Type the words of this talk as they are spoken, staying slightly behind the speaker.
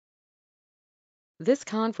This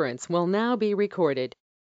conference will now be recorded.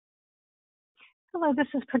 Hello, this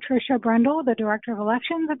is Patricia Brendel, the Director of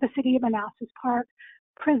Elections at the City of Manassas Park,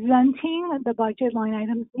 presenting the budget line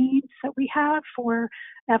items needs that we have for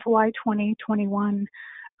FY 2021.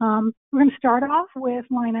 We're going to start off with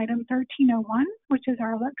line item 1301, which is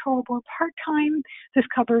our electoral board part-time. This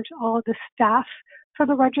covers all of the staff for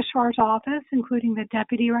the registrar's office, including the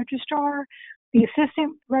deputy registrar, the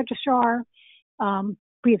assistant registrar.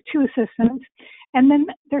 We have two assistants. And then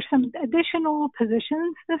there's some additional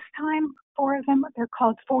positions this time for them. They're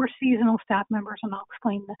called 4 seasonal staff members, and I'll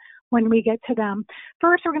explain when we get to them.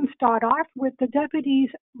 First, we're going to start off with the deputies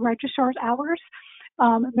registrar's hours.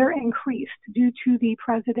 They're increased due to the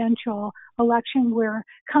presidential election we're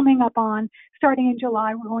coming up on. Starting in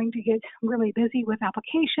July, we're going to get really busy with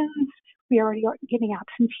applications. We already are getting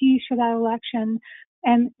absentees for that election.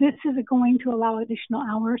 And this is going to allow additional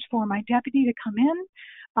hours for my deputy to come in.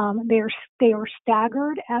 They are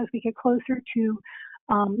staggered as we get closer to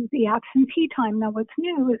the absentee time. Now, what's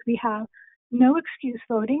new is we have no excuse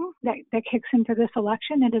voting that kicks into this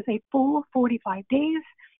election. It is a full 45 days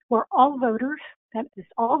where all voters, that is,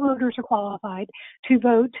 all voters are qualified to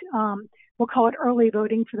vote. We'll call it early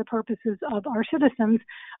voting for the purposes of our citizens.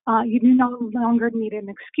 You do no longer need an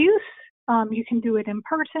excuse. You can do it in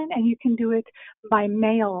person, and you can do it by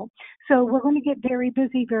mail. So we're going to get very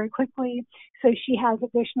busy very quickly. So she has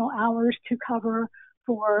additional hours to cover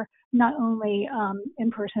for not only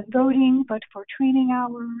in-person voting, but for training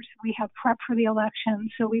hours. We have prep for the election.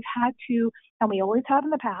 So we've had to, and we always have in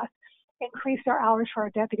the past, increase our hours for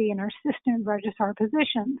our deputy and our assistant registrar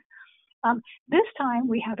positions. This time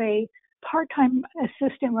we have a part-time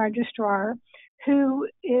assistant registrar who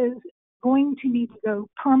is going to need to go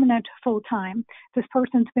permanent full-time. This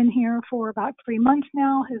person's been here for about 3 months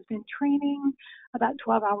now, has been training about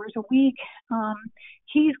 12 hours a week.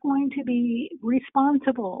 He's going to be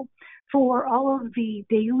responsible for all of the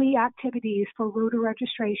daily activities for voter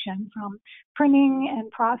registration, from printing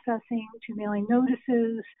and processing to mailing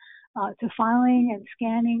notices, to filing and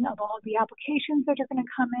scanning of all the applications that are going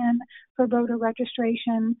to come in for voter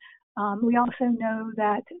registration. We also know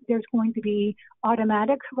that there's going to be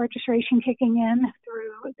automatic registration kicking in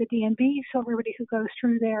through the DMV, so everybody who goes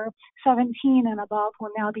through there 17 and above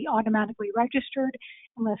will now be automatically registered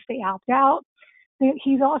unless they opt out.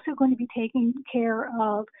 He's also going to be taking care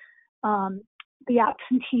of the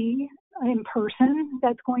absentee in person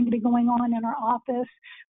that's going to be going on in our office.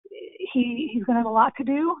 He's going to have a lot to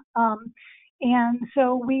do, and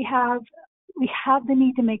so we have the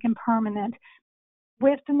need to make him permanent.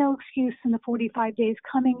 With the no excuse and the 45 days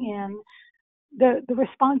coming in, the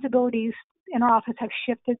responsibilities in our office have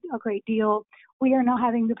shifted a great deal. We are now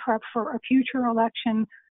having to prep for a future election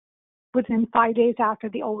within 5 days after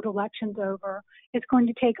the old election's over. It's going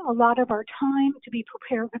to take a lot of our time to be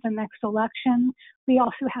prepared for the next election. We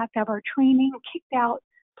also have to have our training kicked out,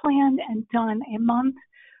 planned, and done a month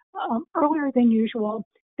earlier than usual.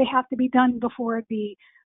 They have to be done before the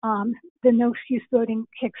no excuse voting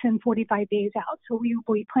kicks in 45 days out. So we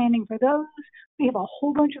will be planning for those. We have a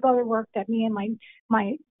whole bunch of other work that me and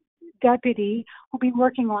my deputy will be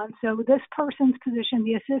working on. So this person's position,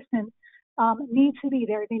 the assistant, needs to be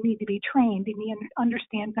there. They need to be trained. They need to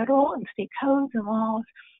understand federal and state codes and laws.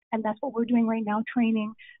 And that's what we're doing right now,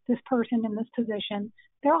 training this person in this position.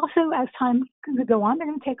 They're also, as time goes on, they're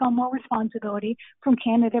going to take on more responsibility from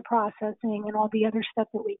candidate processing and all the other stuff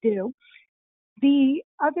that we do. The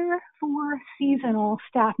other 4 seasonal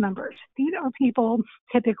staff members, these are people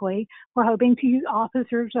typically we're hoping to use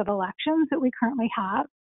officers of elections that we currently have.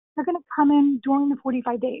 They're going to come in during the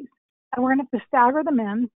 45 days, and we're going to have to stagger them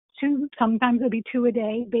in. Sometimes it'll be 2 a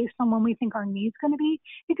day based on when we think our need's going to be.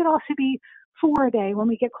 It could also be 4 a day when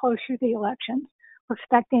we get closer to the elections. We're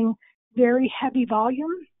expecting very heavy volume,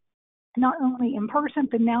 not only in person,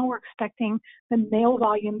 but now we're expecting the mail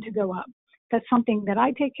volume to go up. That's something that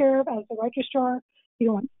I take care of as the registrar. You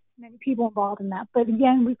don't want many people involved in that. But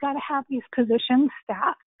again, we've got to have these positions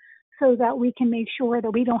staffed so that we can make sure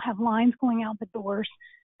that we don't have lines going out the doors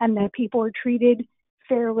and that people are treated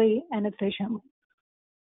fairly and efficiently.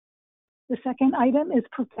 The second item is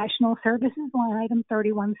professional services, line item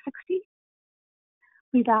 3160.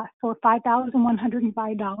 We've asked for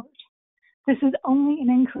 $5,105. This is only an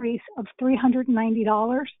increase of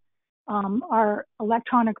 $390. Our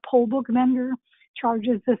electronic poll book vendor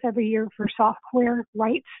charges us every year for software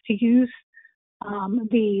rights to use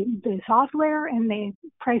the software, and the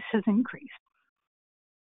price has increased.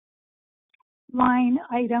 Line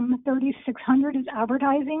item 3600 is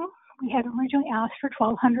advertising. We had originally asked for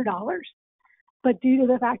 $1,200, but due to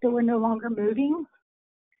the fact that we're no longer moving,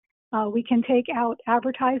 We can take out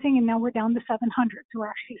advertising, and now we're down to 700, so we're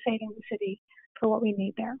actually saving the city for what we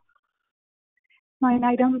need there. Line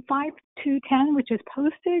item 5210, which is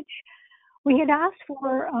postage. We had asked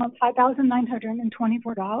for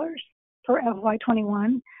 $5,924 for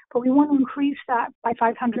FY21, but we want to increase that by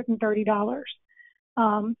 $530.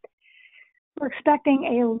 We're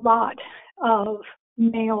expecting a lot of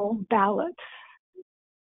mail ballots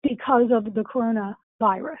because of the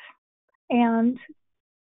coronavirus, and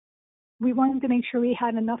we wanted to make sure we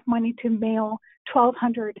had enough money to mail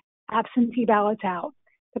 1,200 absentee ballots out.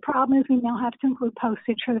 The problem is we now have to include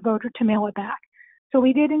postage for the voter to mail it back. So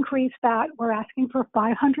we did increase that. We're asking for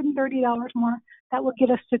 $530 more. That will get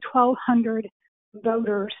us to 1,200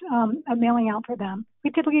 voters mailing out for them.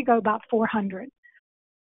 We typically go about 400.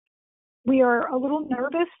 We are a little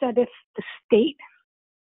nervous that if the state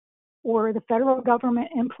or the federal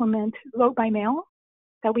government implement vote by mail,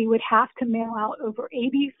 that we would have to mail out over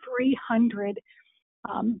 8,300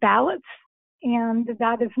 ballots, and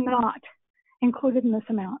that is not included in this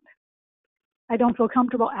amount. I don't feel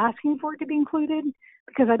comfortable asking for it to be included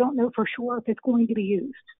because I don't know for sure if it's going to be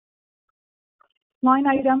used. Line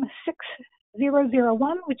item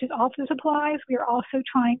 6001, which is office supplies, we are also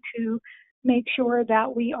trying to make sure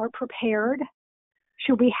that we are prepared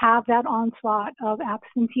should we have that onslaught of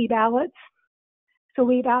absentee ballots. So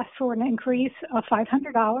we've asked for an increase of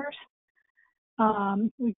 $500.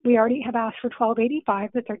 We already have asked for $1,285.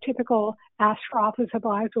 That's our typical ask for office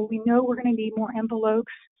supplies. Well, we know we're going to need more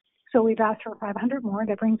envelopes, so we've asked for 500 more.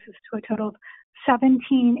 That brings us to a total of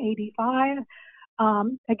 $1,785.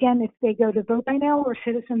 Again, if they go to vote by mail or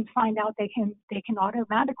citizens find out they can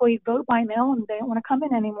automatically vote by mail and they don't want to come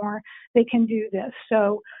in anymore, they can do this.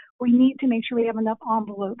 So we need to make sure we have enough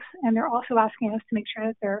envelopes, and they're also asking us to make sure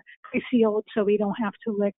that they're pre-sealed so we don't have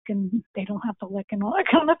to lick and they don't have to lick and all that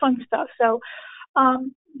kind of fun stuff. So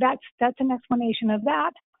that's an explanation of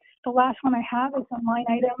that. The last one I have is on line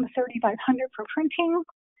item 3,500 for printing.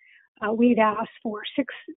 We'd asked for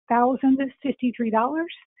 $6,053.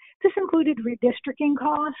 This included redistricting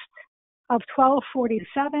costs of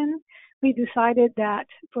 $1,247. We decided that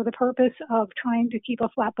for the purpose of trying to keep a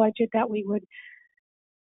flat budget that we would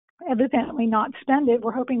evidently not spend it.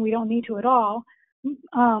 We're hoping we don't need to at all.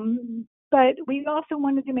 But we also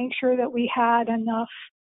wanted to make sure that we had enough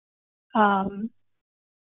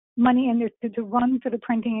money in there to run for the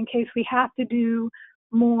printing in case we have to do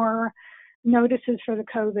more notices for the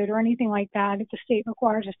COVID or anything like that if the state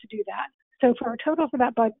requires us to do that. So for a total for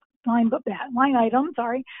that line item,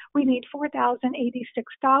 we need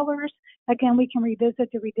 $4,086. Again, we can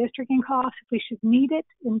revisit the redistricting costs if we should need it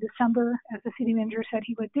in December, as the city manager said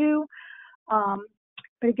he would do.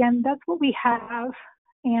 But again, that's what we have,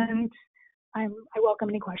 and I welcome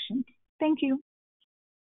any questions. Thank you.